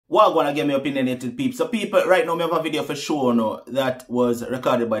Well, gonna give me opinionated peeps. So people, right now, I have a video for sure now that was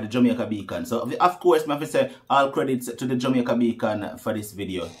recorded by the Jamaica Beacon. So of course, I have to say all credits to the Jamaica Beacon for this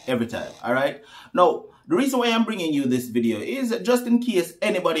video every time. All right. Now, the reason why I'm bringing you this video is just in case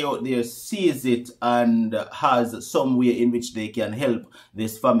anybody out there sees it and has some way in which they can help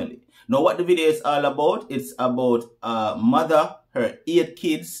this family. Now, what the video is all about, it's about a mother, her 8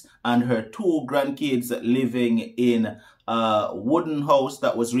 kids, and her 2 grandkids living in a wooden house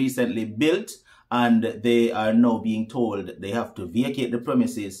that was recently built, and they are now being told they have to vacate the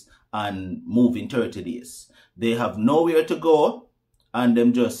premises and move in 30 days. They have nowhere to go, and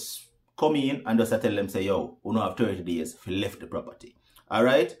them just come in and just tell them, say, yo, we don't have 30 days if you left the property. All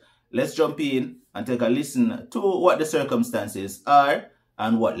right, let's jump in and take a listen to what the circumstances are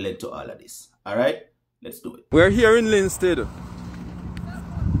and what led to all of this. All right, let's do it. We're here in Linstead,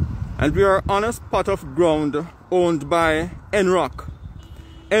 and we are on a spot of ground owned by NROC.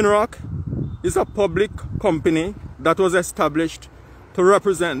 NROC is a public company that was established to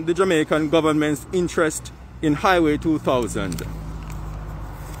represent the Jamaican government's interest in Highway 2000.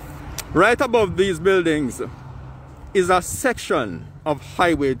 Right above these buildings is a section of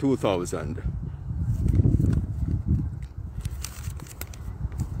Highway 2000.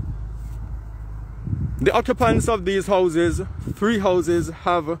 The occupants of these houses, 3 houses,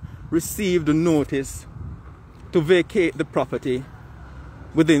 have received notice to vacate the property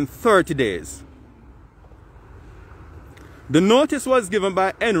within 30 days. The notice was given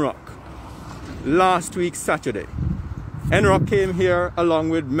by NROC last week Saturday. NROC came here along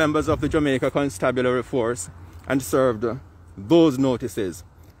with members of the Jamaica Constabulary Force and served those notices.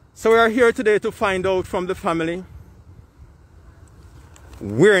 So we are here today to find out from the family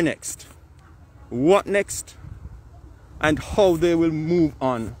where next, what next, and how they will move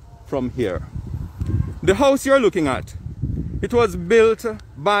on from here. The house you're looking at, it was built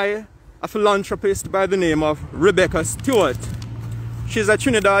by a philanthropist by the name of Rebecca Stewart. She's a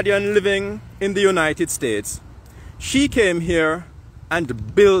Trinidadian living in the United States. She came here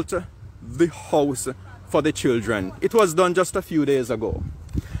and built the house for the children. It was done just a few days ago.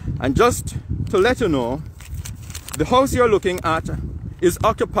 And just to let you know, the house you're looking at is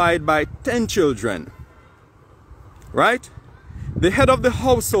occupied by 10 children. Right? The head of the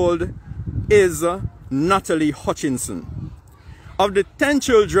household is Natalie Hutchinson. Of the 10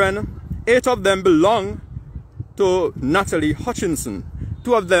 children, 8 of them belong to Natalie Hutchinson.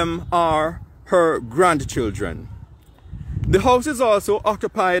 2 of them are her grandchildren. The house is also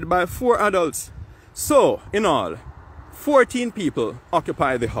occupied by 4 adults. So, in all, 14 people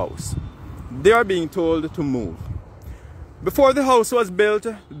occupy the house. They are being told to move. Before the house was built,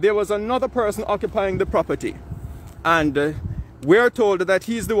 there was another person occupying the property. And we're told that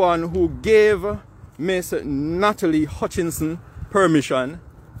he's the one who gave Miss Natalie Hutchinson permission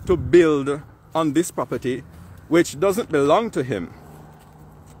to build on this property, which doesn't belong to him.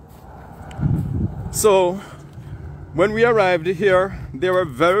 So, when we arrived here, they were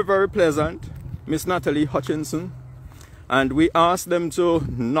very, very pleasant, Miss Natalie Hutchinson, and we asked them to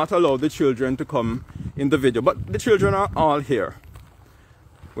not allow the children to come in the video, but the children are all here.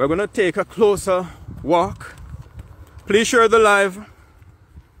 We're going to take a closer walk. Please share the live.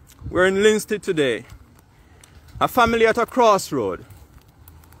 We're in Linstead today. A family at a crossroad.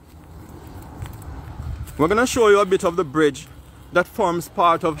 We're going to show you a bit of the bridge that forms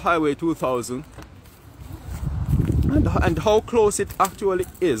part of Highway 2000 and how close it actually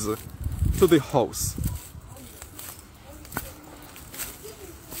is to the house.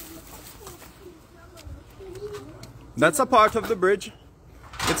 That's a part of the bridge.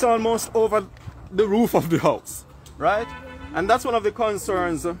 It's almost over the roof of the house, right? And that's one of the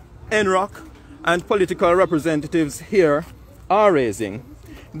concerns NROC and political representatives here are raising.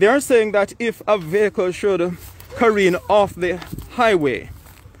 They are saying that if a vehicle should careen off the highway,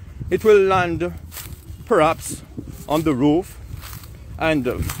 it will land perhaps on the roof and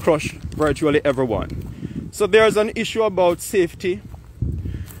crush virtually everyone. So there's an issue about safety,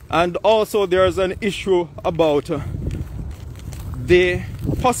 and also there's an issue about the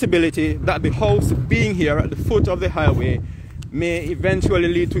possibility that the house being here at the foot of the highway may eventually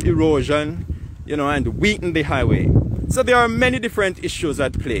lead to erosion, and weaken the highway. So there are many different issues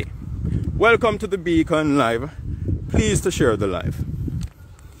at play. Welcome to the Beacon Live. Please to share the live.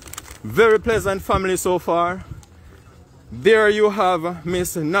 Very pleasant family so far. There you have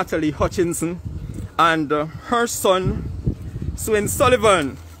Miss Natalie Hutchinson and her son, Swin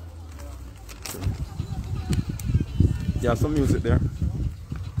Sullivan. You have some music there.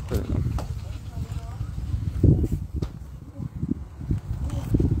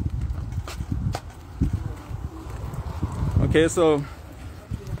 Okay, so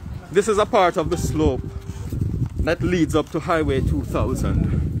This is a part of the slope that leads up to Highway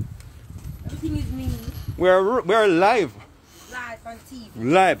 2000. Everything is me. We're live. Live on TV.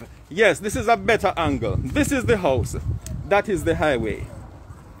 Live. Yes, this is a better angle. This is the house. That is the highway.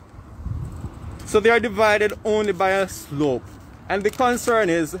 So they are divided only by a slope. And the concern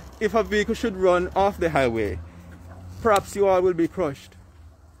is, if a vehicle should run off the highway, perhaps you all will be crushed.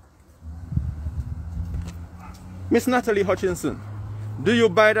 Miss Natalie Hutchinson, do you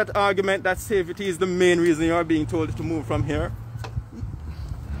buy that argument that safety is the main reason you are being told to move from here?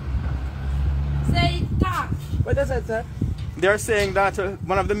 Say that. What does that say? They are saying that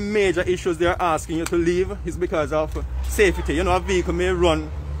one of the major issues they are asking you to leave is because of safety. You know, a vehicle may run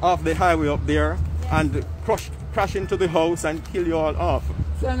off the highway up there and crash into the house and kill you all off.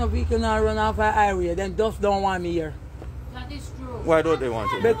 So no vehicle not run off a highway, then just don't want me here. That is true. Why don't they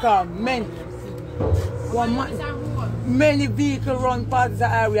want you? Because many vehicles run past the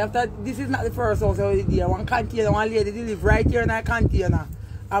highway. After this is not the first house over there. One container, one lady they live right here in a container.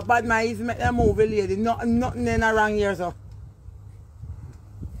 A bad man is make them move a lady. Nothing in a wrong here, so.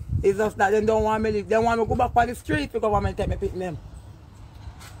 It's just that they don't want me to live. They want me to go back on the street because want me to take me pick them.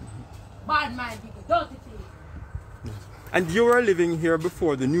 Bad man, people, dirty thing. And you were living here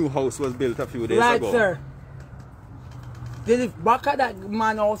before the new house was built a few days ago. Right, sir. They live back at that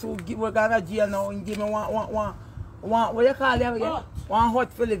man house who we're going to jail now and give me one what you call it again? One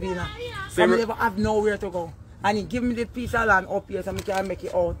hut for living. So I never have nowhere to go. And he give me the piece of land up here so I can make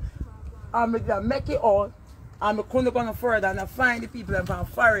it out. And I make it out. And I couldn't go no further and I find the people from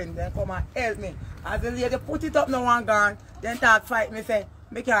foreign then come and help me. As the lady put it up now and gone, then start fight me say,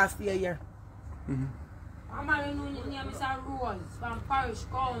 I can't stay here. I'm near Mr. Rose from Parish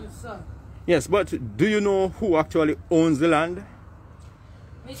Council. Yes, but do you know who actually owns the land?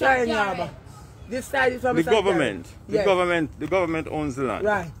 This side is from the government. Yes. The government owns the land.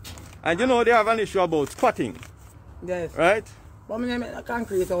 Right. And you know they have an issue about squatting. Yes. Right? But I make a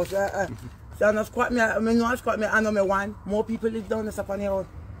concrete house. So I squat me, I know squat me, I know me one. More people live down the on the house.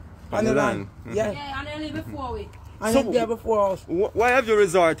 On the land. Yeah. Yeah, and they live before we. And so, there before us. Why have you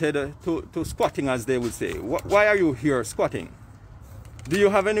resorted to squatting, as they would say? Why are you here squatting? Do you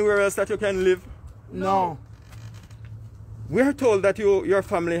have anywhere else that you can live? No. We are told that your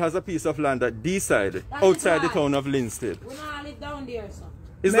family has a piece of land at D side, outside the town of Linstead. We don't live down there, sir.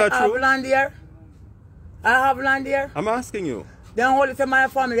 Is that true? I have land here. I have land here. I'm asking you. Then only to my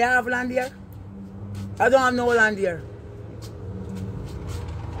family, I have land here. I don't have no land here.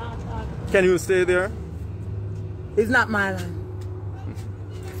 Can you stay there? It's not my land.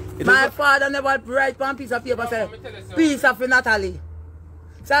 My father never write one piece of paper say, piece of Natalie.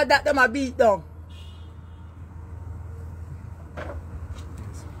 So that them a beat down.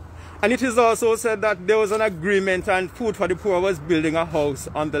 And it is also said that there was an agreement and Food for the Poor was building a house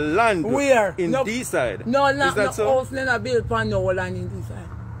on the land. Where? In D-side. No, is that no so? house never built on no land in D-side.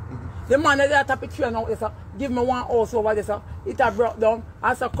 The man that tap a train out there, sir, give me one house over there, sir. It a broke down.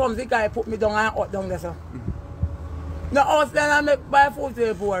 As so comes the guy put me down and out down there, sir. No house then I make buy food to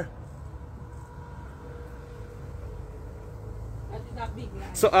the poor.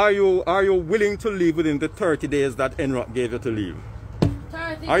 So are you willing to leave within the 30 days that NROC gave you to leave?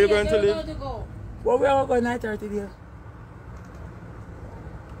 30 are you days going to leave? Well, we are going to 30 days.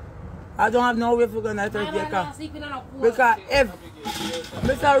 I don't have no way for going to 30 days. Because if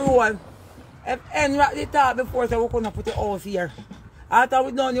Mr. Rowan, if NROC did talk before, so we couldn't put the house here. After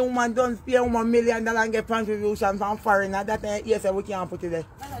we done, the woman done pay $1 million and get contribution from foreign, and that yes, we can't put it there.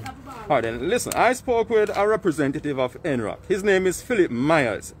 Alright then, listen, I spoke with a representative of NROC. His name is Philip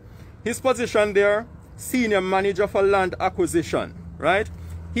Myers. His position there, Senior Manager for Land Acquisition, right?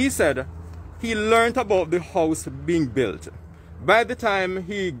 He said he learned about the house being built. By the time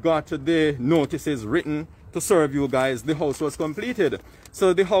he got the notices written to serve you guys, the house was completed.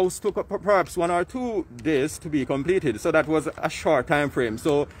 So the house took perhaps 1 or 2 days to be completed. So that was a short time frame.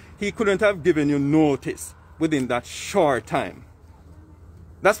 So he couldn't have given you notice within that short time.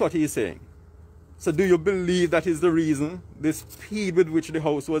 That's what he's saying. So do you believe that is the reason, the speed with which the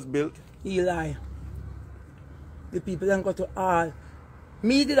house was built? He lie. The people then go to all.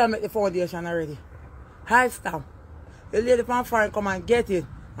 Me did I make the foundation already. High stamp. The lady from foreign come and get it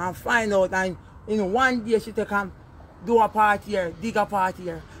and find out, and in 1 day she take and do a part here, dig a part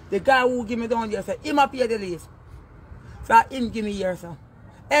here. The guy who give me down there said, him up pay the lease. So him give me here, sir.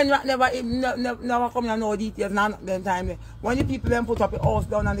 And never come here no details, none of them time. When the people then put up a house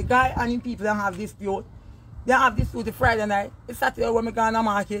down and the guy and the people then have dispute, they have dispute the Friday night. It's Saturday when we go on the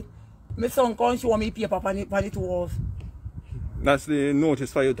market. My son come show me paper on the 2 house. That's the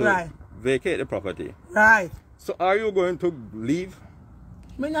notice for you to vacate the property. Right. So are you going to leave?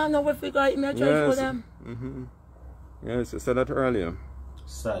 Me not know if we got me a choice for them. Yes, you said that earlier.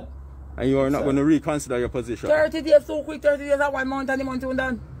 Sad. And you are not going to reconsider your position. 30 days so quick, 30 days at 1 month and the month soon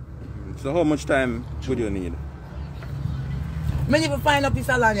done. So how much time would you need? Me need to find a piece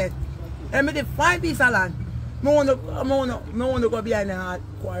of land yet. And me need to find a piece of land. Me want to go behind and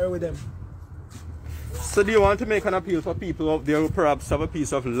quarrel with them. So do you want to make an appeal for people out there who perhaps have a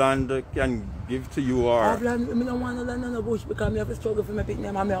piece of land that can give to you or... I don't want to land on the bush because I have to struggle for my picking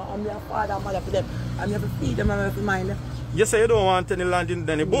them. I'm their father and mother for them. I have to feed them and I have to mind them. You say you don't want any land in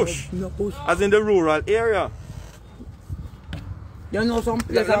any bush? No bush. As in the rural area? You know some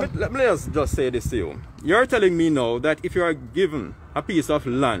place... Let me just say this to you. You're telling me now that if you are given a piece of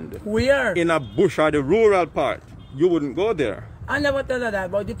land... Where? In a bush or the rural part, you wouldn't go there? I never tell her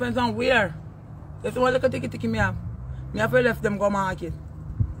that, but it depends on where. That's why look at the me have. Me have to left them go market.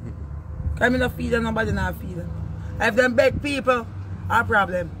 Because I don't feed them, nobody not feed them. If them beg people, a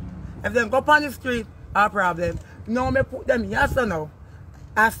problem. If them go up on the street, a problem. No, me put them yes or no,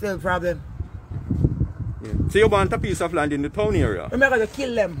 that's still a problem. Yeah. So you want a piece of land in the town area? I'm going to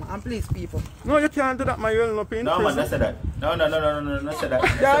kill them and police people. No, you can't do that, man. You'll not pay in prison. Man, don't say that. No, say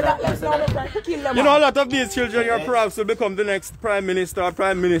that. Kill them. You know, a lot of these children, you're perhaps will become the next prime minister or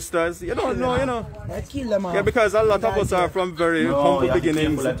prime ministers. You don't know, you know. Kill them, man. Yeah, because a lot of us are from very humble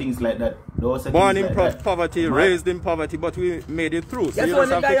beginnings. Things like that. Born in poverty, raised in poverty, but we made it through. So yes, you when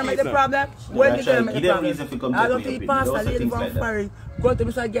just the have guy to make keep the them. problem, when the guy make the problem. I don't think pastor lady from Ferry go to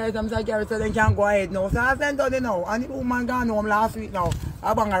Mr. Garrett and Mr. Garrett so they can go ahead now. So I sent out now, and the woman gone home last week now.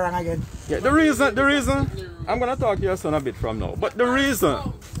 I bang around again. Yeah, the reason, I'm going to talk to your son a bit from now, but the reason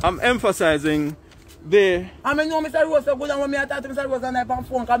I'm emphasizing the... I mean, no, Mr. Rose so good, and when I talk to Mr. Rose and I on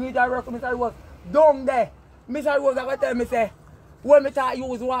phone, because I work with Mr. Rose down there. Mr. Rose I go tell me, say, when I talk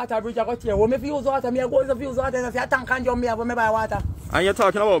use water, bridge I go tear. When I use water, I go use water and I say, I tank and jump me when I buy water. And you're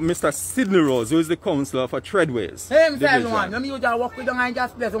talking about Mr. Sidney Rose, who is the councillor for Treadways. Him says one. Let me use that work with them and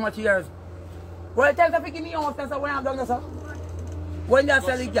just play so much years. Well, tell them to give me your house, when I'm done this, sir. When they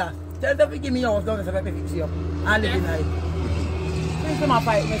sell it gas, tell them to give me your house, done this, let me fix you up. And live in it. Fix them a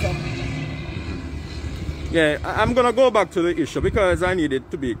fight, sir. Yeah, I'm going to go back to the issue because I need it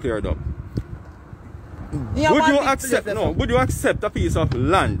to be cleared up. Would you accept a piece of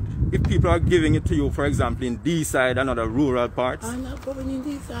land if people are giving it to you, for example, in D-side and other rural parts? I'm not going in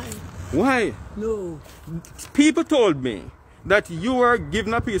D-side. Why? No. People told me that you were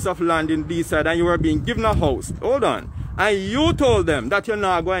given a piece of land in D-side and you were being given a house. Hold on. And you told them that you're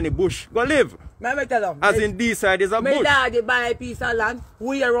not going in the bush. Go live. Let me tell them. As in D-side is a bush. My daddy buy a piece of land.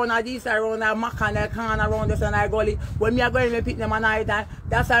 We around a D-side, around a Macan, a can around this and I gully. When me are going to pick them at night time,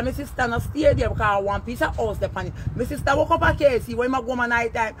 that's why my sister not stay there because I want piece of house upon it. My sister woke up a case, when I go at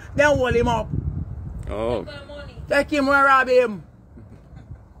night time, then hold him up. Oh. Take him and rob him.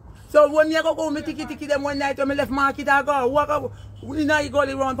 So when me go home, me tiki them one night when me left market, I go walk up. We know you go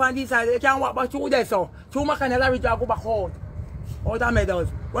around on this side, they can't walk back through there, so. Through Macan, I go back home. Out of meadows.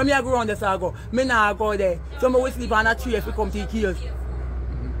 When me I go around this I go, me nah go there. So me will sleep on a tree if we come to the kills.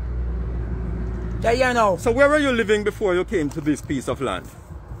 Yeah, you know. So where were you living before you came to this piece of land?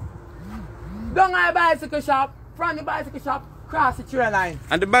 Down at a bicycle shop, from the bicycle shop, cross the train line.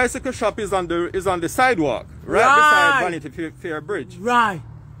 And the bicycle shop is on the sidewalk, right beside Vanity Fair Bridge. Right.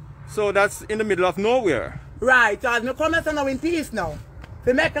 So that's in the middle of nowhere. Right. So as me come now in peace now.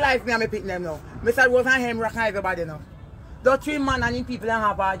 To make life me and me pick them now. Mr. Rose and him recognize everybody now. The 3 man and the people don't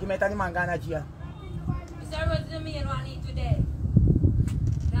have argument and the man gonna jail. Mr. Rose, the man what I need today.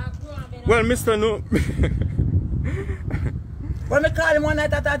 Well, Mr. No. When I call him one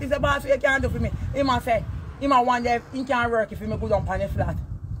night, I thought he's a boss, what you can't do for me. He must say, he must one day, he can't work if he go down on the flat.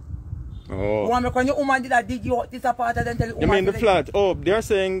 Oh. When the woman did that, did you this a part of them tell the You mean the flat? Oh, they're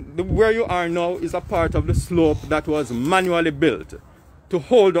saying where you are now is a part of the slope that was manually built to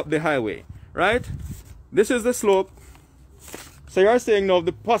hold up the highway, right? This is the slope. So you're saying now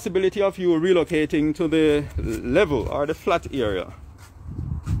the possibility of you relocating to the level or the flat area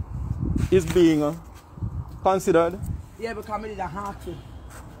is being considered? Yeah, because I did a heart to.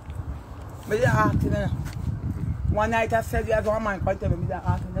 I did a heart to. One night I said, there's one man called me, I did a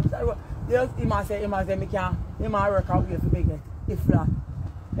heart to. He must say, me can't work out here to get it flat.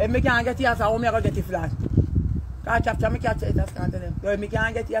 If me can't get here, so how am I going to get it flat? Because after me catch it, that's can't tell them. If me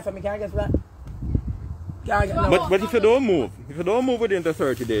can't get here, so me can't get flat. But if you don't move within the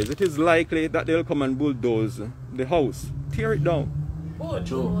 30 days, it is likely that they'll come and bulldoze the house, tear it down.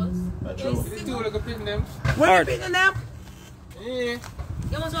 Bulldoze? That's true. Is it too like a pin them? When you pinning them? Yeah.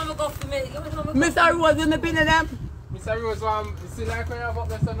 You must want to go for me. Mr. Rose, when you pinning them? Mr. Rose, you see like when you have up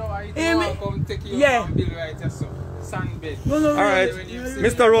there, so now I come take you and build right here, so. Sandbed. No, Alright, really.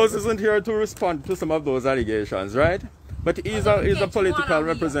 Mr. Rose isn't here to respond to some of those allegations, right? But he's a political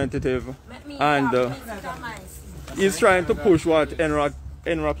representative and he's trying to push what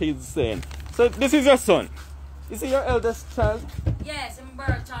Enrock is saying. So this is your son. Is he your eldest child? Yes, I'm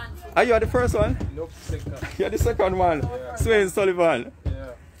Bertrand. Are you the first one? Nope, second. You're the second one. Yeah. Swain Sullivan. Yeah.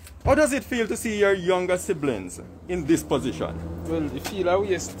 How does it feel to see your younger siblings in this position? Well, you feel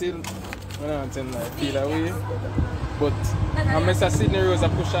away still. When I'm telling you, I feel away. But I Mr. Sydney Rose, I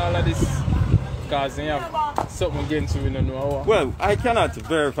push all of this because they have something against you, we don't know how. Well, I cannot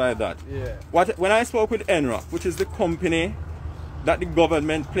verify that. Yeah. When I spoke with Enrock, which is the company that the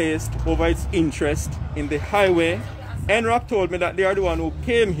government placed over its interest in the highway, Enrock told me that they are the one who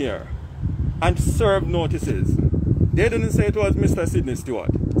came here and served notices. They didn't say it was Mr. Sidney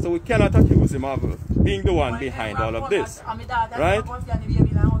Stewart. So we cannot accuse him of being the one behind all of this. Right?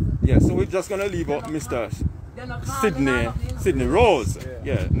 Yeah, so we're just going to leave out Mr. Sidney Rose.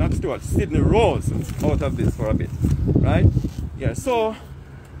 Yeah, not Stewart. Sidney Rose out of this for a bit. Right? Yeah, so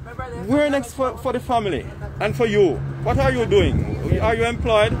we're next for the family and for you. What are you doing? Are you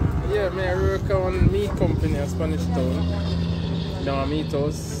employed? Yeah, I work on meat company in Spanish Town. Now meat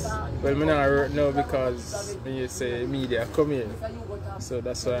house. Well, I not work now because you say media come in. So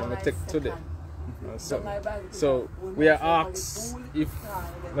that's why I'm take today. So we are asked if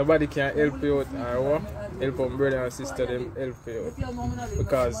nobody can help you out or what, help our brother and sister them help you out.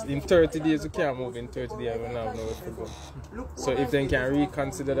 Because in 30 days we can't move, in 30 days we don't have nowhere to go. So if they can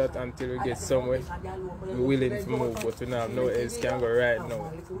reconsider that until we get somewhere, we're willing to move, but we don't have no else can go right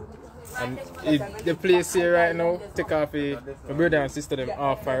now. And if the place here right now, take off my brother and sister them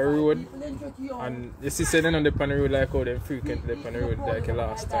off a road, and the sister them on the pan road like how them frequently on the road like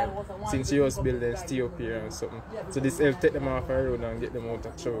last time. Since you was building stay up here and something. So this help take them off a road and get them out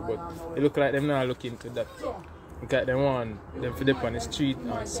of trouble. But it look like them not looking into that. Look like them want them for them on the street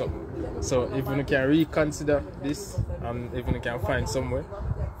and something. So if we can reconsider this and if we can find somewhere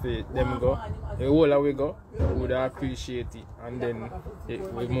for them go, the whole we go, we would appreciate it, and then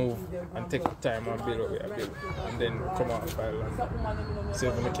we move and take time and build what we are building, and then come out and file and so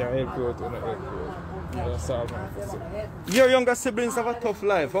if we can help you out, we not help you out. That's all I'm saying. Your younger siblings have a tough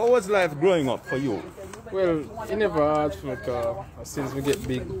life. How was life growing up for you? Well, it never hard for me because since we get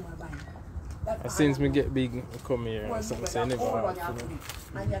big, we come here and something, so it never hard for me.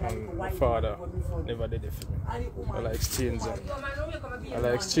 And my father never did it for me. I like exchange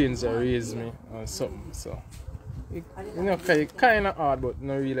that raised me and something, so it, you know, kind of hard, but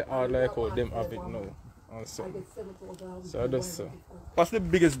not really hard like how them have it now and something. So I just so. What's the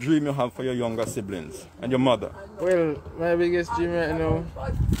biggest dream you have for your younger siblings and your mother? Well, my biggest dream right now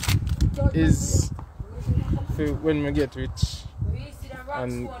is for when we get rich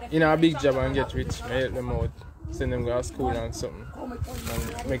and in a big job and get rich, I help them out, send them go to school and something,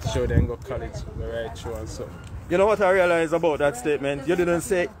 and make sure they go to college, the right through and something. You know what I realize about that statement? You didn't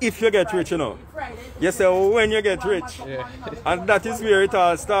say if you get rich, you know. You say when you get rich. Yeah. And that is where it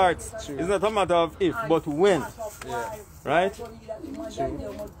all starts. True. It's not a matter of if, but when. Yeah. Right? True.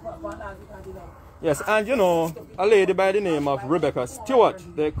 Yes, and you know, a lady by the name of Rebecca Stewart,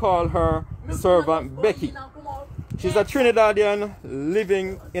 they call her servant Becky. She's a Trinidadian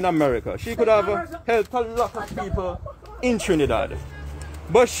living in America. She could have helped a lot of people in Trinidad.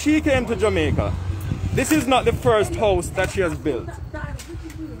 But she came to Jamaica. This is not the first house that she has built.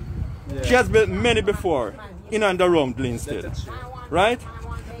 Yeah. She has built many before in and around Glinstead. Right?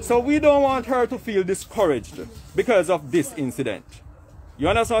 So we don't want her to feel discouraged because of this incident. You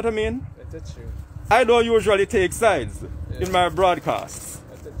understand what I mean? That's true. I don't usually take sides in my broadcasts.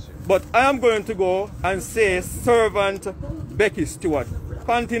 But I am going to go and say, Servant Becky Stewart,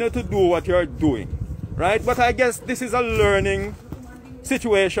 continue to do what you're doing. Right? But I guess this is a learning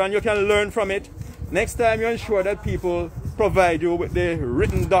situation. You can learn from it. Next time you ensure that people provide you with the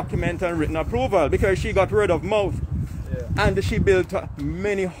written document and written approval, because she got word of mouth. Yeah. And she built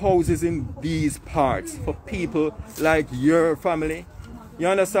many houses in these parts for people like your family. You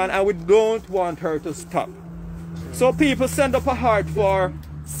understand? And we don't want her to stop. So people send up a heart for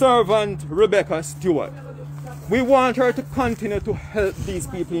Servant Rebecca Stewart. We want her to continue to help these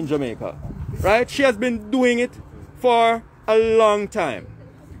people in Jamaica. Right? She has been doing it for a long time.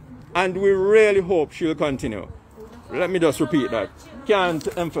 And we really hope she'll continue. Let me just repeat that. Can't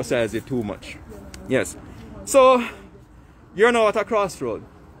emphasize it too much. Yes. So, you're now at a crossroad.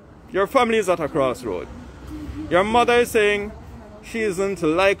 Your family is at a crossroad. Your mother is saying she isn't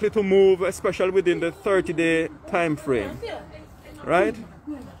likely to move, especially within the 30-day time frame. Right?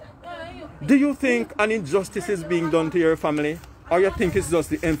 Do you think an injustice is being done to your family? Or you think it's just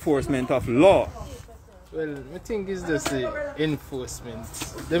the enforcement of law? Well, I think it's just the enforcement.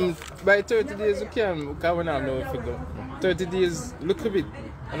 Them by 30 days we can have no figure. 30 days look a bit.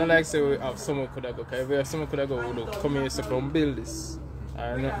 And I like say we have someone could have go. If we have someone could have go, we would come here to come build this.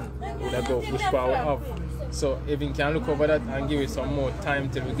 And we would have go push power up. So if we can look over that and give it some more time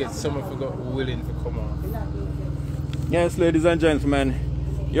till we get someone who got willing to come on. Yes, ladies and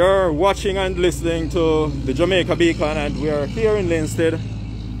gentlemen, you're watching and listening to the Jamaica Beacon, and we are here in Linstead,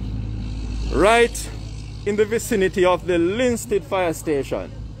 right in the vicinity of the Linstead Fire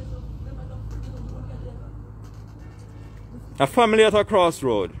Station. A family at a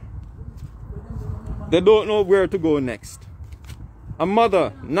crossroad. They don't know where to go next. A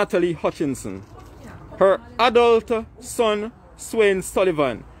mother, Natalie Hutchinson, her adult son, Swain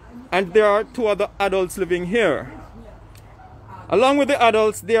Sullivan, and there are 2 other adults living here. Along with the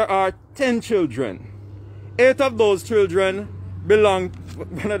adults, there are 10 children. 8 of those children belong,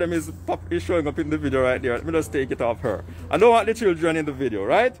 one of them is showing up in the video right there. Let me just take it off her. I don't want the children in the video,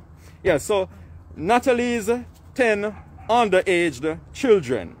 right? Yeah, so Natalie's 10 underaged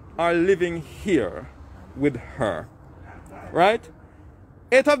children are living here with her, right?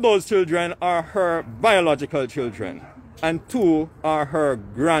 8 of those children are her biological children, and 2 are her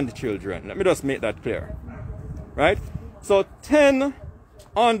grandchildren. Let me just make that clear, right? So 10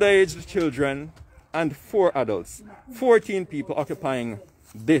 underage children and 4 adults. 14 people occupying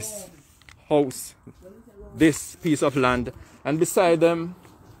this house, this piece of land. And beside them,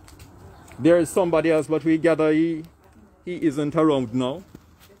 there is somebody else, but we gather he isn't around now.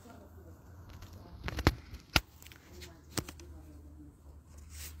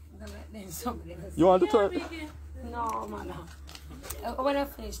 You want to talk? No, man. When I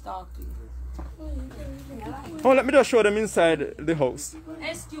finish talking. Oh, let me just show them inside the house.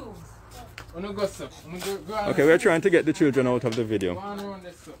 Excuse. Okay, we're trying to get the children out of the video.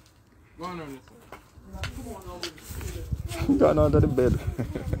 Got under the bed.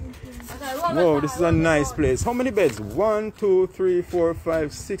 Whoa, this is a nice place. How many beds? 1, 2, 3, 4,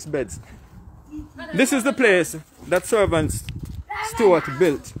 5, 6 beds. This is the place that servant Stuart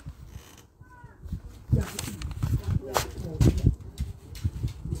built.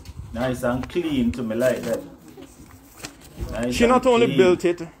 Nice and clean to me like that. Nice. She not only built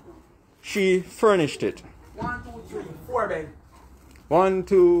it, she furnished it. 1, 2, 3, 4 beds. 1,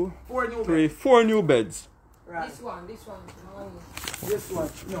 2, 4 new 3, beds. 4 new beds. Right. This one. This one.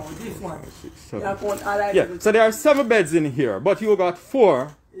 No, this one. 6, 7. Yeah, count all I Yeah, do. so there are 7 beds in here, but you got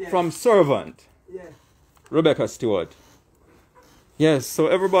 4 from servant Yeah. Rebecca Stewart. Yes, so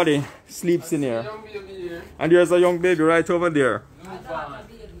everybody sleeps in here. And there's a young baby right over there.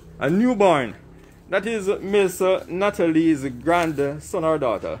 A newborn. That is Miss Natalie's grandson or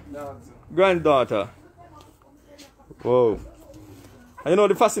daughter. Granddaughter. Whoa. And you know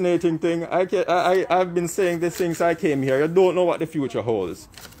the fascinating thing, I've been saying this since I came here. You don't know what the future holds.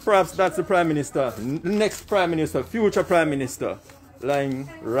 Perhaps that's the Prime Minister, the next Prime Minister, future Prime Minister, lying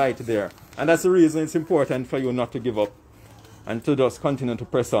right there. And that's the reason it's important for you not to give up and to just continue to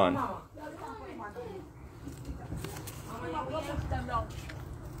press on.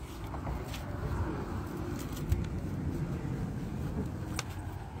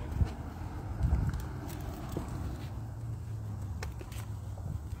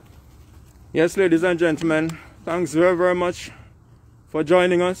 Yes, ladies and gentlemen, thanks very, very much for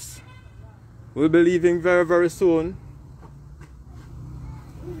joining us. We'll be leaving very, very soon.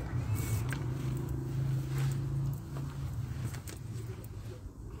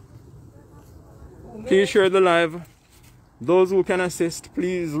 Please share the live. Those who can assist,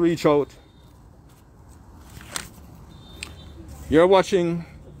 please reach out. You're watching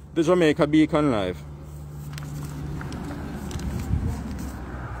the Jamaica Beacon Live.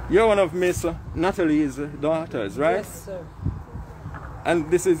 You're one of Miss Natalie's daughters, right? Yes, sir. And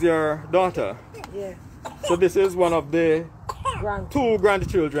this is your daughter. Yeah. So this is one of the 2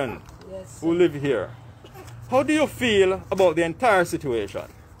 grandchildren Yes. who live here. How do you feel about the entire situation?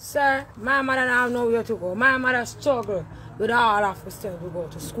 Sir, my mother don't have nowhere to go. My mother struggle with all of us to go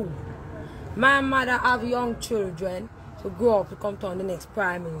to school. My mother have young children to grow up to come to the next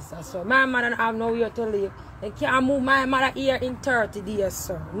Prime Minister. So my mother don't have nowhere to live. They can't move my mother here in 30 days,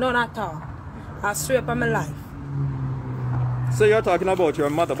 sir. None at all. I swear for my life. So you're talking about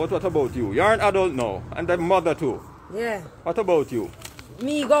your mother, but what about you? You're an adult now, and the mother too. Yeah. What about you?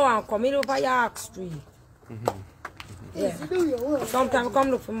 Me go and come in over York Street. Yeah. Sometimes I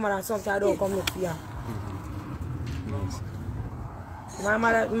come look for my mother, sometimes I don't come look for her.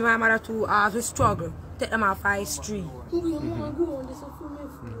 My mother too always struggle. Take them off High Street.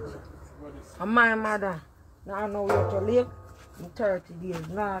 And my mother now know where to live. in 30 days.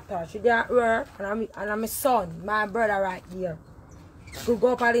 Not at all. She did at work and I'm my son, my brother right here. Could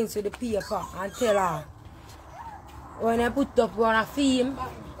go up and into the paper and tell her. When I put up on a film,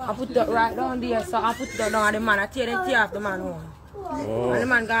 I put it right down there, so I put it down on the man. I tear off the man one. Oh. And the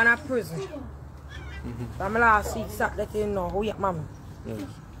man gone to prison. So I'm last week Saturday know who your mama. Yes.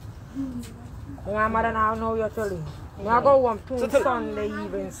 My mother now know you're telling. I go home to Sunday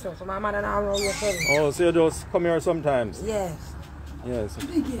evening, so my mother now know you're telling. Oh, so you just come here sometimes? Yes. Yes.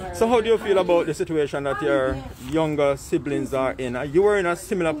 So how do you feel about the situation that your younger siblings are in? You were in a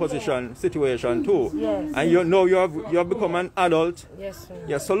similar situation too. Yes. And you know you have become an adult. Yes, sir.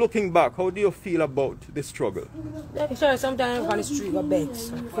 Yeah, so looking back, how do you feel about the struggle? Sure, sometimes I'm on the street go beg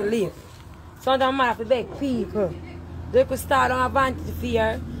for live. Sometimes I have to beg people. They could start on a vanity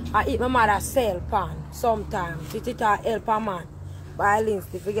fair. I eat my mother sell pan sometimes. It help a man. Violence,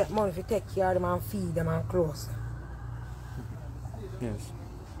 if you get money, if you take care of them and feed them and clothes. Yes.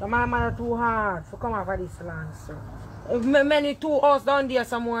 So my mother too hard for come off of this land, so. Many two house down there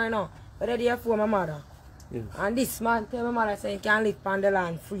somewhere now. But they're there for my mother. Yes. And this man tell my mother saying can't live on the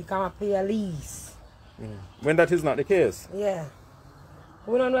land free, come and pay a lease. Yeah. When that is not the case? Yeah.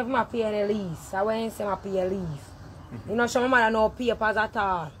 We don't know if I pay any lease. I went and say I pay a lease. You know, so my mother no papers at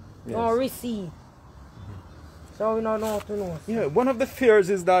all. Yes. No receipt. So we don't know what to know. Yeah, one of the fears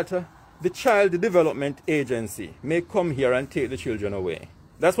is that the Child Development Agency may come here and take the children away.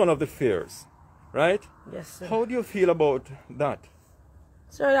 That's one of the fears, right? Yes, sir. How do you feel about that?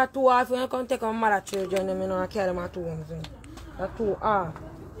 So that's too hard. If you can take my mother children, you know, I carry them at home. So. That's too hard.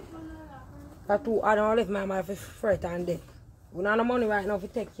 That's too hard. I don't leave my mother for fret and death. We don't have no money right now to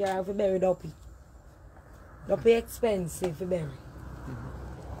take care of, to bury the puppy. The pay expensive to bury.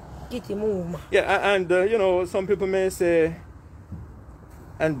 Kitty move. Yeah, and you know, some people may say,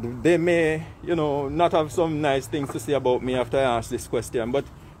 and they may, you know, not have some nice things to say about me after I ask this question, but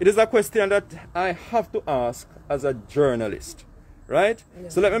it is a question that I have to ask as a journalist, right? Yeah.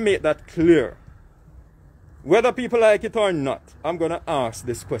 So let me make that clear. Whether people like it or not, I'm going to ask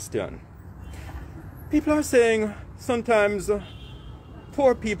this question. People are saying sometimes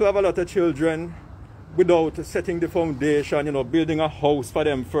poor people have a lot of children without setting the foundation, you know, building a house for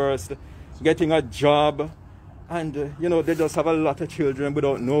them first, getting a job, and, you know, they just have a lot of children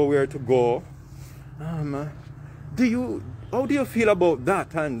without nowhere to go. How do you feel about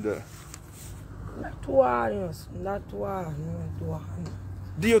that? And not too hard, you know, not too hard, not too hard.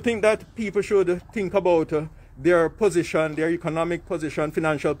 Do you think that people should think about their position, their economic position,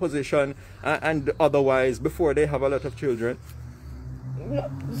 financial position, and otherwise before they have a lot of children?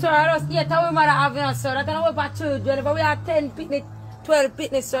 So I just 8 hours mother having, so that can work for children. If we have 10 picnic, 12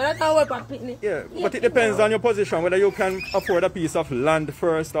 picnic, so that can work for picnic. Yeah, but it depends on your position, whether you can afford a piece of land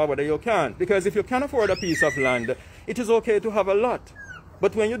first or whether you can't. Because if you can afford a piece of land, it is okay to have a lot.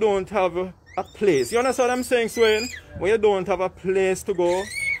 But when you don't have a place, you understand what I'm saying, Swain? When you don't have a place to go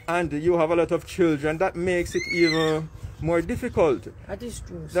and you have a lot of children, that makes it even more difficult. That is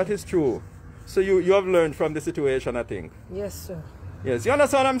true. Sir. That is true. So you have learned from the situation, I think. Yes, sir. Yes, you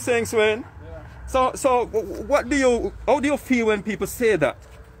understand what I'm saying, Swain? Yeah. So how do you feel when people say that?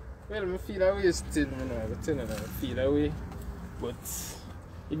 Well, I feel that way still, you know, I feel that way. But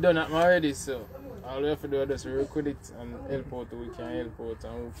it done happen already, so all we have to do is just work with it and help out who we can help out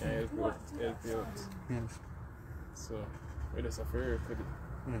and who can help you out. Yes. So we just have to work with it.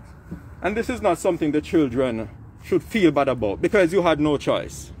 Yes. And this is not something the children should feel bad about because you had no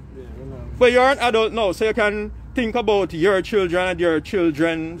choice. Yeah, you know. But you're an adult now, so you can think about your children and your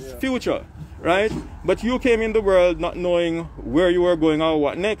children's future, right? But you came in the world not knowing where you were going or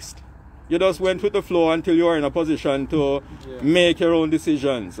what next. You just went with the flow until you are in a position to make your own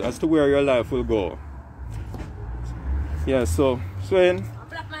decisions as to where your life will go. Yeah, so Swain,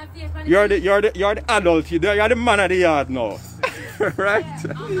 you're the adult, you're the man of the yard now. Right?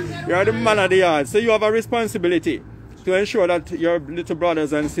 You're the man of the yard. So you have a responsibility to ensure that your little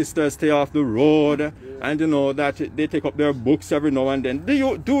brothers and sisters stay off the road and you know that they take up their books every now and then. Do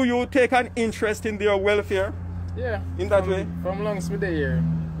you take an interest in their welfare? Yeah. In that way? From long as me there,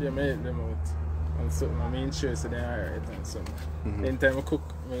 yeah, I help them out. And something, I mean sure so they're alright and something. Anytime I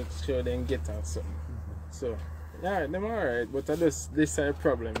cook, make sure they get and something. So yeah, them alright, but I just this is a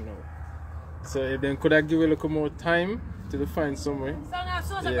problem now. So if they could have give a little more time to find somewhere.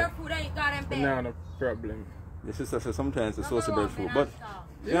 No problem. Yes, sister, so sometimes it's also bad food, but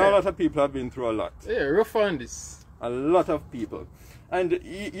you know a lot of people have been through a lot. Yeah, rough on this. A lot of people. And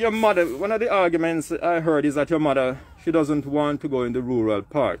your mother, one of the arguments I heard is that your mother, she doesn't want to go in the rural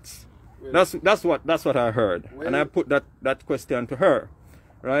parts. Well, that's what I heard. Well, and I put that question to her,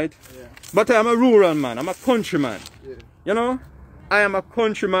 right? Yeah. But I'm a rural man, I'm a countryman. Yeah. You know, I am a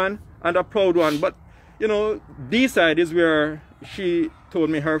countryman and a proud one, but you know, this side is where she told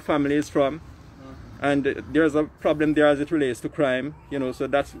me her family is from, and there's a problem there as it relates to crime, you know, so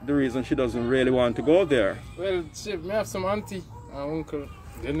that's the reason she doesn't really want to go there. Well, Chief, I have some auntie and uncle.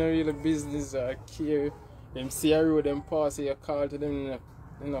 They know really business or care. Them see a road, them pass, you call to them,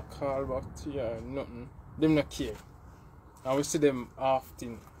 they not call back to you or nothing. Them not care. And we see them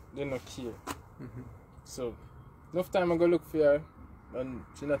often, they not care. So, enough time I go look for her, and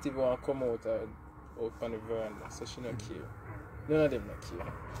she not even want to come out on the veranda, so she not care. None of them not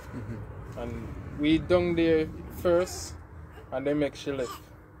care. And we down there first, and they make she left.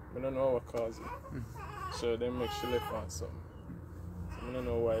 I don't know what caused it. So they make she left on something. So I don't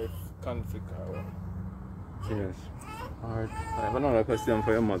know why conflict or what. Yes. Alright. I have another question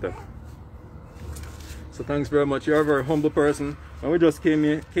for your mother. So thanks very much. You're a very humble person. When we just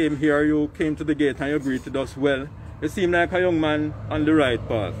came here, you came to the gate and you greeted us well. You seem like a young man on the right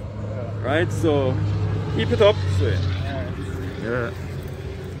path. Yeah. Right? So keep it up. So, yeah.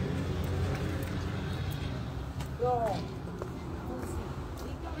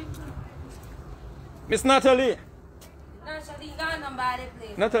 Miss Natalie. Natalie, gone on by the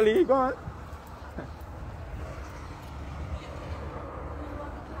place. Natalie, go on.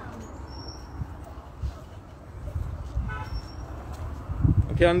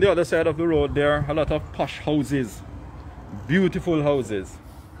 Okay, on the other side of the road there are a lot of posh houses. Beautiful houses.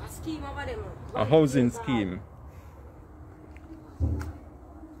 A scheme over them. A housing scheme.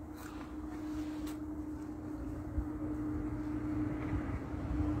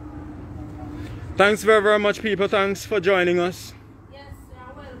 Thanks very, very much, people. Thanks for joining us. Yes,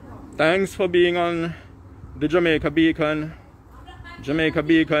 you're welcome. Thanks for being on the Jamaica Beacon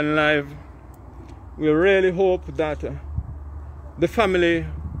Live. We really hope that the family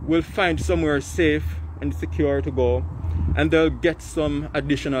will find somewhere safe and secure to go, and they'll get some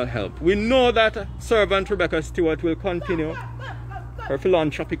additional help. We know that Servant Rebecca Stewart will continue her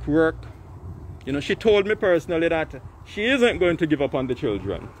philanthropic work. You know, she told me personally that she isn't going to give up on the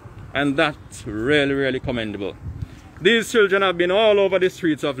children. And that's really, really commendable. These children have been all over the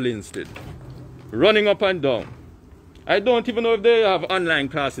streets of Linstead, running up and down. I don't even know if they have online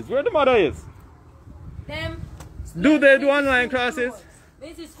classes. Where the mother is? Them? Do they do online classes?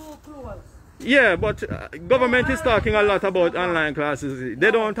 This is school closed. Yeah, but government is talking a lot about online classes. They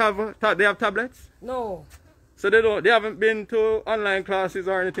don't have, they have tablets? No. So they haven't been to online classes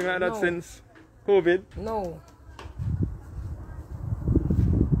or anything like that since COVID? No.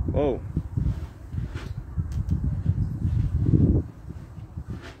 Oh.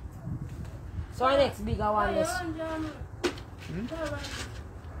 So next bigger one is.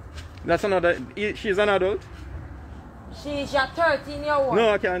 That's another, she's an adult? She's a 13-year-old.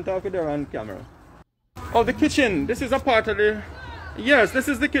 No, I can't talk with her on camera. Oh, the kitchen. This is a part of the, yes, this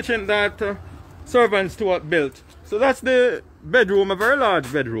is the kitchen that Servant Stewart built. So that's the bedroom, a very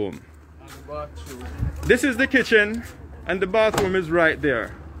large bedroom. This is the kitchen and the bathroom is right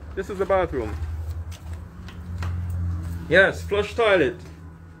there. This is the bathroom. Yes, flush toilet.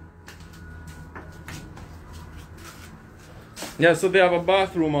 Yeah, so they have a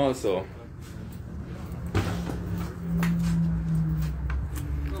bathroom also.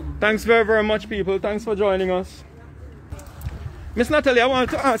 Thanks very, very much, people. Thanks for joining us. Miss Natalie, I want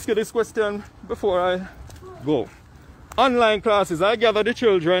to ask you this question before I go. Online classes, I gather the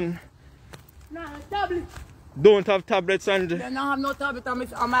children don't have tablets and... They don't have no tablet,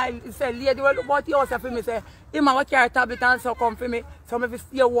 and I say, lady, well, look about the house for me, say, him have a carry tablet and so come for me, so if I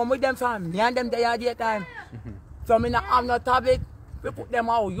stay home with them, so me and them there at the time. So I don't have no tablet, we put them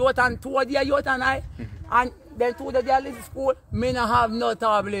out, youth and 2 days, youth and I, and then 2 days they are in school, me don't have no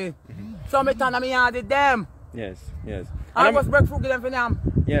tablet. So I turn me and with them. Yes, yes. I was break fruit them for them.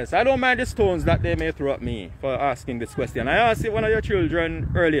 Yes, I don't mind the stones that they may throw at me for asking this question. I asked one of your children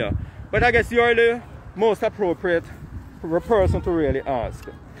earlier, but I guess you're the most appropriate person to really ask.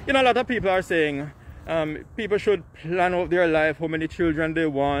 You know, a lot of people are saying people should plan out their life, how many children they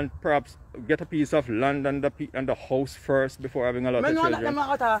want, perhaps get a piece of land and the house first before having a lot of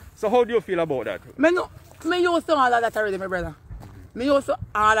children. So how do you feel about that? Me used to all of that already, my brother. Me used to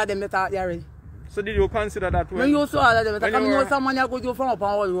all of them that are there already. So did you consider that when... Me used to all of them. Because I know someone that could do from up on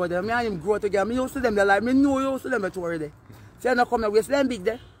all road there. Me and him grow together. Me used to them, like, me know you used to them already. So I don't come here, we them big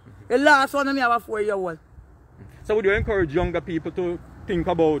there. The last one of me have a 4-year-old. So would you encourage younger people to think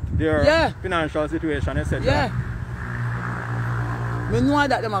about their financial situation, etc.? Yeah. Me know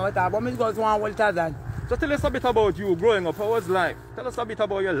that them have a talk, but me just want one thousand. So tell us a bit about you growing up. How was life? Tell us a bit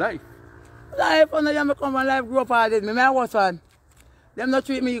about your life. Life, when I come from life, grow up all this. Me was one. Them not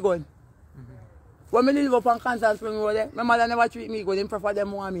treat me good. When I live up on Constant Spring Road, my mother never treat me good, they prefer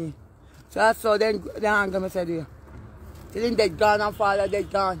them want me. So that's how then they anger me said here. Till him dead gone and father dead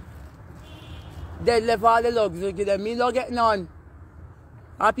gone. They left all the luxury give them. Me not get none.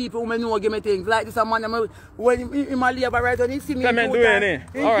 And people who know give me things. Like this a man when he my labor right when he see me. Clement Duane.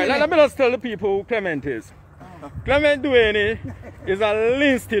 Alright, let me just tell the people who Clement is. Clement Duane is a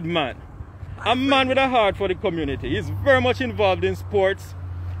listed man. A man with a heart for the community. He's very much involved in sports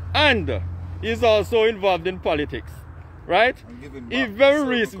and he's also involved in politics. Right? He's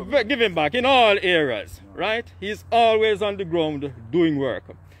very giving back in all areas, right? He's always on the ground doing work.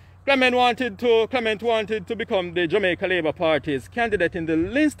 Clement wanted to become the Jamaica Labour Party's candidate in the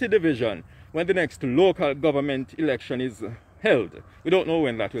Lindsay division when the next local government election is held. We don't know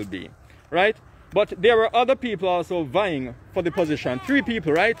when that will be, right? But there were other people also vying for the position. 3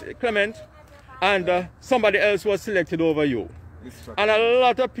 people, right, Clement? And somebody else was selected over you. And a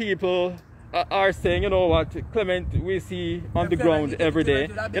lot of people are saying, you know what, Clement, we see on the ground every day.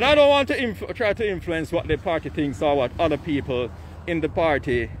 And I don't want to try to influence what the party thinks or what other people in the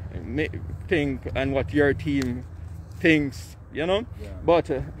party think and what your team thinks, you know. Yeah. But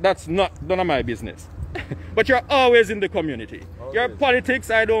that's not none of my business. But you're always in the community. Always. Your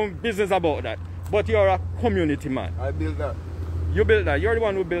politics, I don't business about that. But you're a community man. I built that. You built that. You're the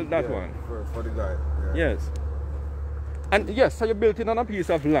one who built that one. For the guy. Yeah. Yes. And yes, so you built it on a piece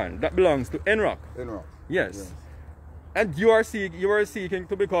of land that belongs to Enrock. Enrock. Yes. And you are seeking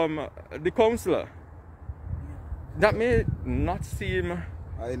to become the councillor. That may not seem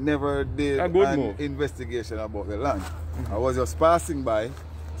I never did a good move. Investigation about the land. I was just passing by,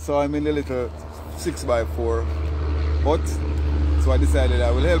 saw him in the little 6x4 hut, so I decided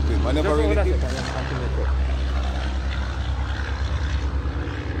I will help him. I never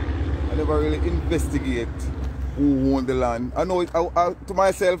really investigate who owned the land. I know it, to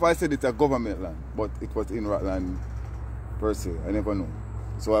myself I said it's a government land, but it was in land per se. I never know.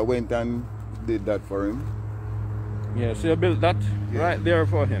 So I went and did that for him. Yeah, so you built that right there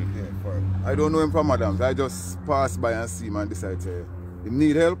for him? Yeah, for him. I don't know him from Adams. I just passed by and see him and decided to he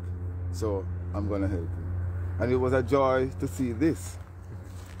need help, so I'm gonna help him. And it was a joy to see this.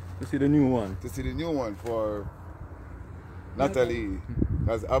 To see the new one? To see the new one for Natalie.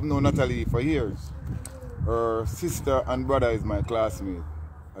 Because I've known Natalie for years. Her sister and brother is my classmate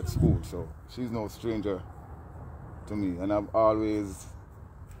at school, so she's no stranger to me. And I've always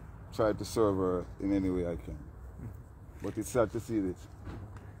tried to serve her in any way I can. But it's sad to see this.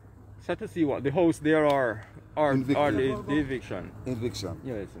 Sad to see what? The house there are the eviction? Eviction.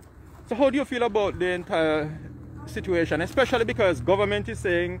 Yes. So how do you feel about the entire situation? Especially because government is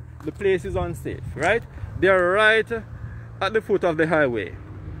saying the place is unsafe, right? They're right at the foot of the highway.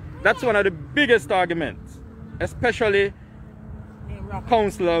 That's one of the biggest arguments. Especially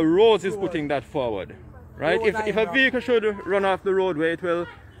Councillor Rose is putting that forward, right? If a vehicle should run off the roadway, it will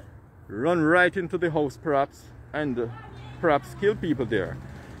run right into the house perhaps and perhaps kill people there.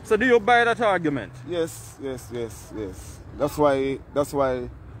 So do you buy that argument? Yes. That's why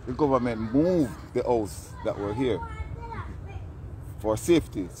the government moved the house that were here for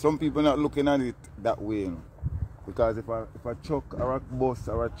safety. Some people not looking at it that way, you know. Because if a truck or a bus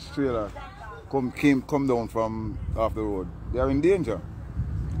or a trailer come down from off the road, they are in danger.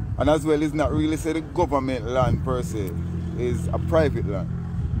 And as well, it's not really say the government land per se, is a private land.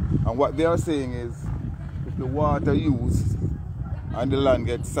 And what they are saying is, if the water used and the land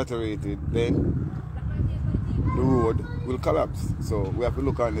gets saturated, then the road will collapse. So we have to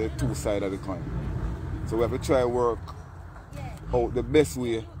look on the 2 sides of the coin. So we have to try work out the best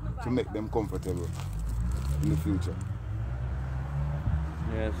way to make them comfortable in the future.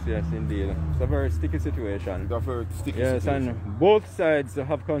 Yes, indeed. It's a very sticky situation. It's a very sticky situation. Yes, and both sides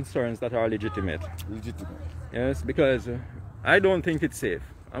have concerns that are legitimate. Yes, because I don't think it's safe.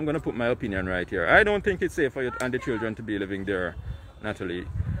 I'm going to put my opinion right here. I don't think it's safe for you and the children to be living there, Natalie.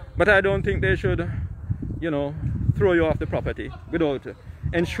 But I don't think they should, you know, throw you off the property without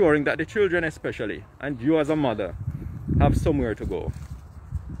ensuring that the children especially, and you as a mother, have somewhere to go.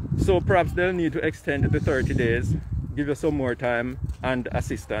 So perhaps they'll need to extend the 30 days, give you some more time and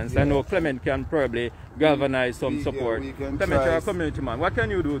assistance. Yeah. I know Clement can probably galvanize some support. Clement, you're a community man. What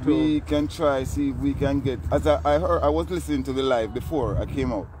can you do to... We can try, see if we can get... As I heard, I was listening to the live before I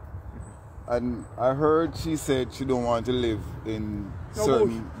came out. And I heard she said she don't want to live in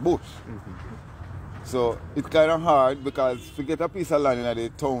certain bush. So it's kind of hard because to get a piece of land in the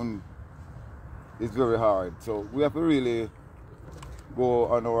town is very hard. So we have to really go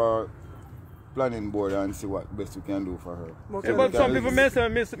on our planning board and see what best we can do for her. Okay. Yeah, but some people may say,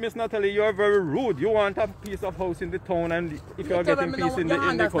 Miss Natalie, you are very rude. You want a piece of house in the town, and if you are getting peace in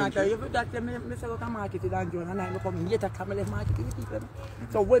the country. You forgot them, I say, look, I market it and John, and I come in later, come and market it people.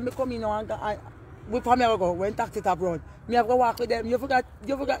 So when we come in now, we from here go, when taxi tap run, me have to walk with them. You forgot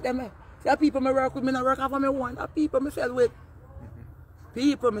them. The people me work with, me not work for me one. The people me sell with.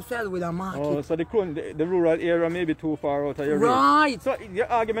 People me sell with a market. Oh, so the rural area may be too far out of your Right. range. So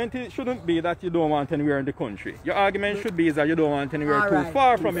your argument shouldn't be that you don't want anywhere in the country. Your argument should be is that you don't want anywhere too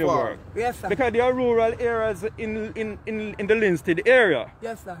far from your work. Yes, sir. Because there are rural areas in the Linstead area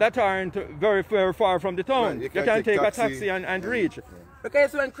that aren't very far from the town. Right, you can take a taxi and reach.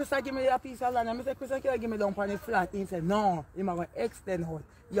 Because when Chris give me a piece of land, I said, Chris, can you give me down on the flat? He said, no, he's going to extend out.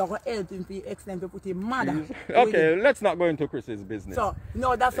 You're going to help him to extend to put him mother. Okay, let's not go into Chris's business. So,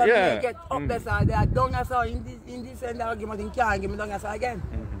 no, that's why we get up there, sir. They are down there, so in this end, they'll give me, can't give me down there, sir, again.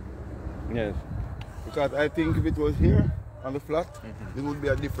 Yes. Because I think if it was here on the flat, it would be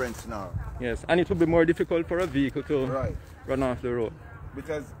a difference now. Yes, and it would be more difficult for a vehicle to run off the road.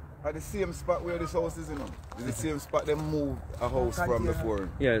 Because at the same spot where this house is, you know, the same spot they moved a house from before.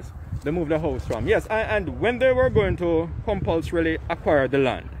 Yes, they moved the house from. Yes, and when they were going to compulsorily acquire the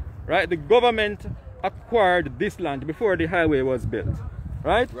land, right? The government acquired this land before the highway was built,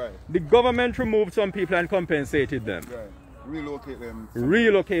 right? Right. The government removed some people and compensated them. Right. Relocate them.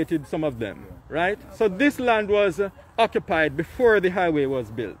 Relocated some of them, right? So this land was occupied before the highway was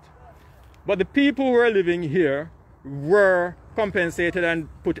built. But the people who were living here were compensated and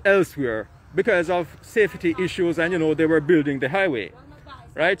put elsewhere because of safety issues, and you know, they were building the highway,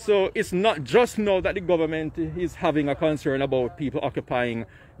 right? So it's not just now that the government is having a concern about people occupying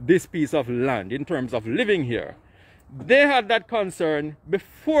this piece of land in terms of living here. They had that concern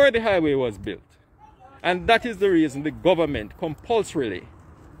before the highway was built, and that is the reason the government compulsorily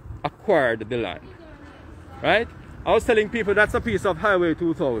acquired the land, right? I was telling people that's a piece of Highway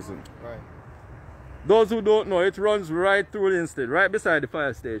 2000. Those who don't know, it runs right through Linstead, right beside the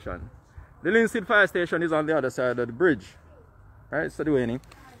fire station. The Linstead fire station is on the other side of the bridge. Right, so Dwayne.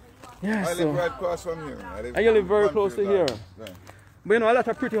 Yeah, I live right across from here. And you live very close to here. Yeah. But you know, a lot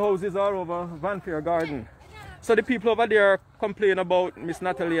of pretty houses all over Van Fair Garden. So the people over there complain about Miss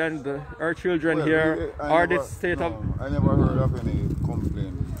Natalie and her children here, or the state of... I never heard of any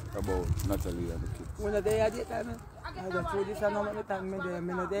complaint about Natalie and the kids. When the day I did that, I just told this and all the time,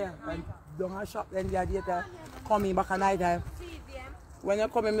 I'm there. And don't have shop, then the day coming back at night time. When you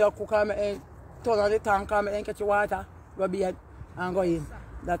come in, you cook and turn on the tank and catch your water, go bed and go in.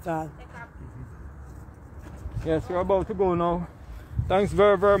 That's all. Yes, we're about to go now. Thanks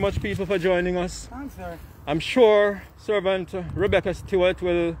very, very much, people, for joining us. Thanks, sir. I'm sure Servant Rebecca Stewart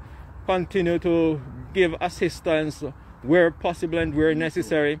will continue to give assistance where possible and where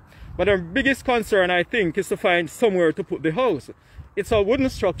necessary. But our biggest concern, I think, is to find somewhere to put the house. It's a wooden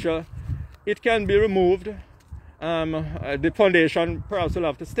structure. It can be removed. The foundation perhaps will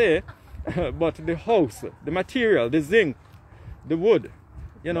have to stay. But the house, the material, the zinc, the wood,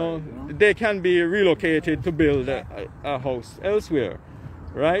 you know, they can be relocated to build a house elsewhere,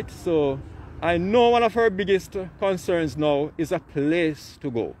 right? So I know one of our biggest concerns now is a place to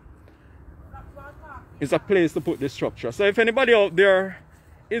go. It's a place to put the structure. So if anybody out there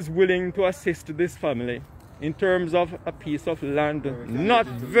is willing to assist this family in terms of a piece of land not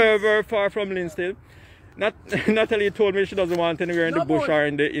very, very far from Linstead, Natalie told me she doesn't want anywhere in the bush or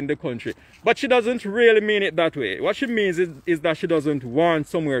in the country. But she doesn't really mean it that way. What she means is that she doesn't want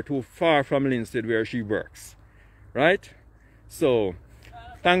somewhere too far from Linstead where she works. Right? So,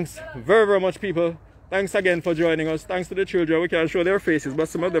 thanks very, very much, people. Thanks again for joining us. Thanks to the children. We can't show their faces, but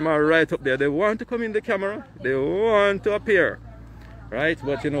some of them are right up there. They want to come in the camera. They want to appear. Right?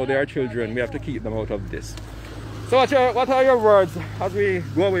 But you know, they are children. We have to keep them out of this. So what are your words as we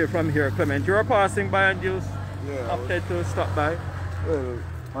go away from here, Clement? You are passing by and you opted to stop by. Well,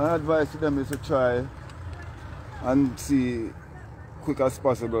 my advice to them is to try and see quick as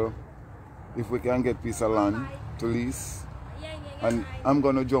possible if we can get piece of land to lease. And I'm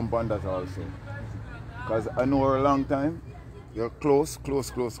going to jump on that also. Because I know her a long time. You're close.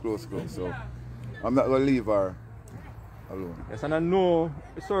 So I'm not going to leave her alone. Yes, and I know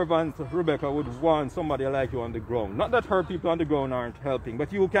Servant Rebecca would want somebody like you on the ground. Not that her people on the ground aren't helping,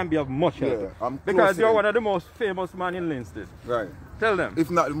 but you can be of much help. Because you're one of the most famous men in Linstead. Right. Tell them. If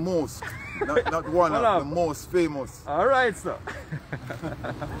not the most. not one of the most famous. Alright, sir.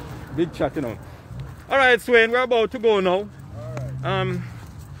 Big chat, you know. Alright, Swain, we're about to go now. Alright.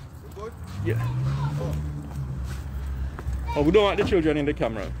 Good? Yeah. Oh, we don't want the children in the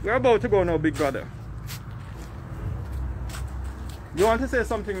camera. We're about to go now, big brother. You want to say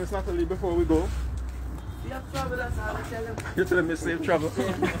something, Miss Natalie, before we go? You tell me safe travel.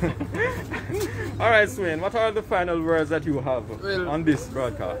 Alright, Swain, what are the final words that you have on this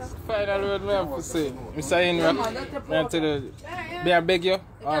broadcast? Final word I have to say. Mr. Henry, may I beg you,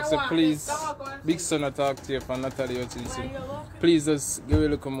 ask you please, big son to talk to you from Natalie OTC. Please just give a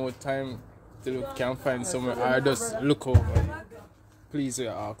little more time till we can find somewhere or just look over. Please, we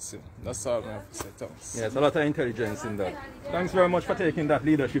are asking. That's all I have to say. Thanks. Yes, a lot of intelligence in that. Thanks very much for taking that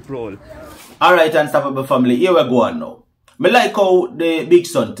leadership role. Alright, Unstoppable family, here we go on now. Me like how the big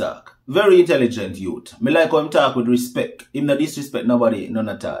son talk. Very intelligent youth. Me like how him talk with respect. Him not disrespect nobody, none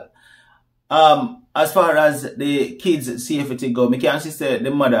at all. As far as the kids' safety go, me can't say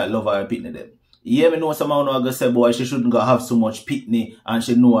the mother love her pitney them. Yeah, me know someone who go say, boy, she shouldn't go have so much pitney and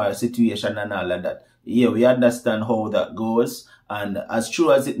she know her situation and all of that. Yeah, we understand how that goes. And as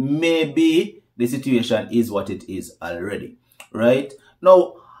true as it may be, the situation is what it is already. Right?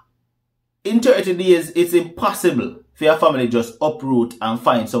 Now, in 30 days, it's impossible for your family just uproot and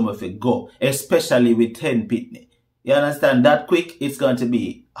find somewhere to go, especially with 10 pitney. You understand? That quick, it's going to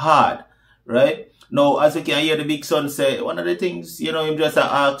be hard. Right? Now, as we can hear the big son say, one of the things, you know, him just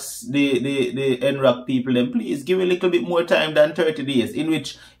ask the NRAC people, then please give a little bit more time than 30 days, in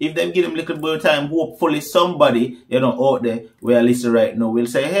which if them give them a little bit more time, hopefully somebody, you know, out there where listen right now will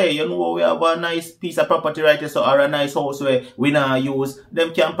say, hey, you know, we have a nice piece of property right here, so, or a nice house where we now use,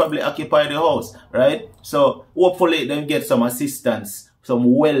 them can probably occupy the house, right? So, hopefully them get some assistance,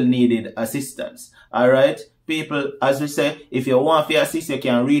 some well-needed assistance, alright? People, as we say, if you want to assist, you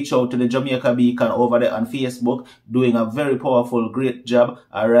can reach out to the Jamaica Beacon over there on Facebook, doing a very powerful, great job,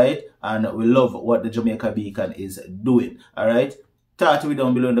 alright? And we love what the Jamaica Beacon is doing, alright? Talk to me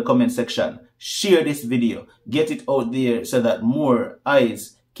down below in the comment section. Share this video. Get it out there so that more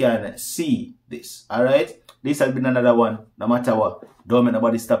eyes can see this, alright? This has been another one. No matter what, don't let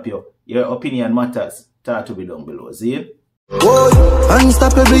nobody stop you. Your opinion matters. Talk to me down below. See you? Whoa,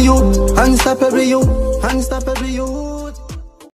 unstoppable you, unstoppable you, unstoppable you.